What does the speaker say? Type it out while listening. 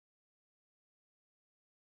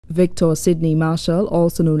Victor Sidney Marshall,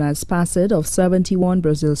 also known as Passed, of 71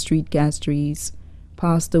 Brazil Street, Castries,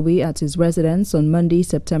 passed away at his residence on Monday,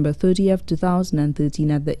 September 30th,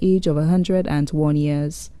 2013 at the age of 101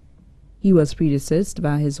 years. He was predeceased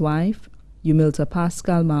by his wife, Humilta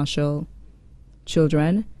Pascal Marshall.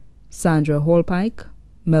 Children: Sandra Holpike,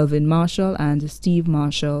 Melvin Marshall, and Steve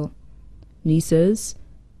Marshall. Nieces: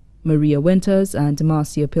 Maria Winters and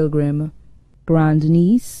Marcia Pilgrim.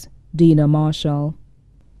 Grandniece: Dana Marshall.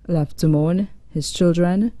 Left to mourn his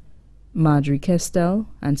children: Marjorie Kestel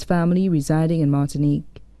and family residing in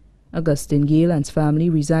Martinique, Augustine Gale and family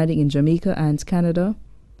residing in Jamaica and Canada,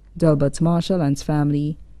 Delbert Marshall and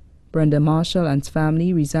family, Brenda Marshall and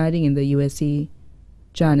family residing in the USA,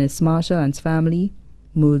 Janice Marshall and family,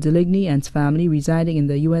 Mule Deligny and family residing in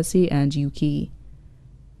the USA and UK,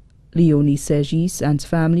 Leonie Segis and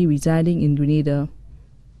family residing in Grenada,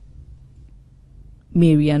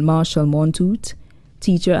 Marianne Marshall Montoute,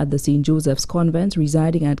 teacher at the St. Joseph's Convent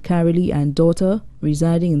residing at Carolee, and daughter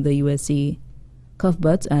residing in the USA,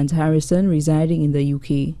 Cuthbert and Harrison residing in the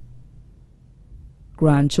UK.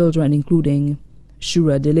 Grandchildren including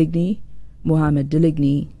Shura Deligny, Mohammed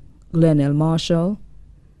Deligny, Glenelle Marshall,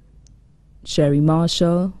 Sherry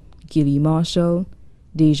Marshall, Gilly Marshall,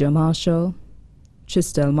 Deja Marshall,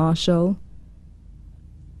 Chistel Marshall,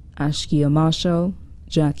 Ashkia Marshall,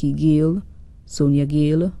 Jackie Gale, Sonia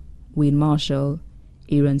Gale, Wayne Marshall,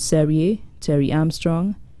 Aaron Serrier, Terry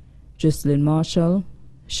Armstrong, Jocelyn Marshall,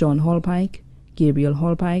 Sean Holpike, Gabriel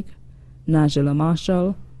Holpike, Najela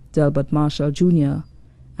Marshall, Delbert Marshall Jr.,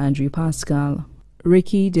 Andrew Pascal,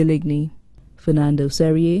 Ricky Deligny, Fernando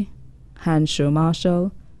Serrier, Hanshaw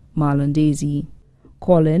Marshall, Marlon Daisy,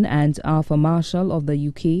 Colin and Arthur Marshall of the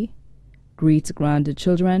UK,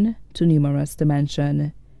 great-grandchildren too numerous to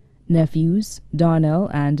mention, nephews Darnell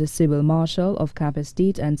and Sybil Marshall of Cap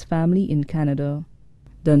Estate and family in Canada,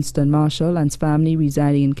 Dunstan Marshall and family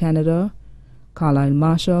residing in Canada, Carlisle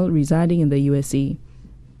Marshall residing in the USA.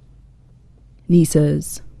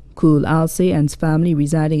 Nieces: Cole Alsey and family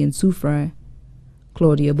residing in Soufrière,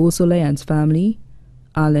 Claudia Beausoleil and family,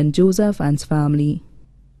 Alan Joseph and family,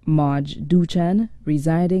 Marge Duchan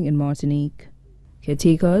residing in Martinique.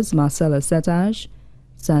 Caretakers: Marcella Setage,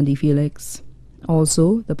 Sandy Felix.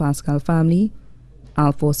 Also the Pascal family,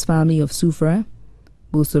 Alphonse family of Soufrière,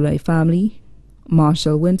 Beausoleil family,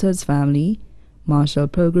 Marshall Winters family, Marshall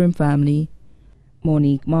Pilgrim family,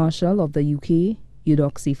 Monique Marshall of the UK,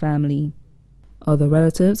 Eudoxie family. Other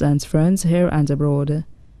relatives and friends here and abroad.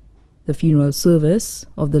 The funeral service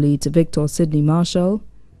of the late Victor Sidney Marshall,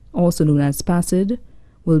 also known as Passed,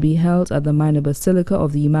 will be held at the Minor Basilica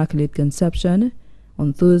of the Immaculate Conception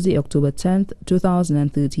on Thursday, October 10th,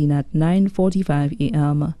 2013 at 9:45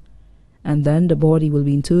 a.m. and then the body will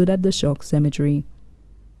be interred at the Choc Cemetery.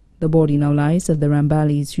 The body now lies at the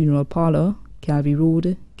Ramballi's Funeral Parlor, Calvi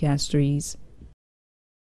Road, Castries.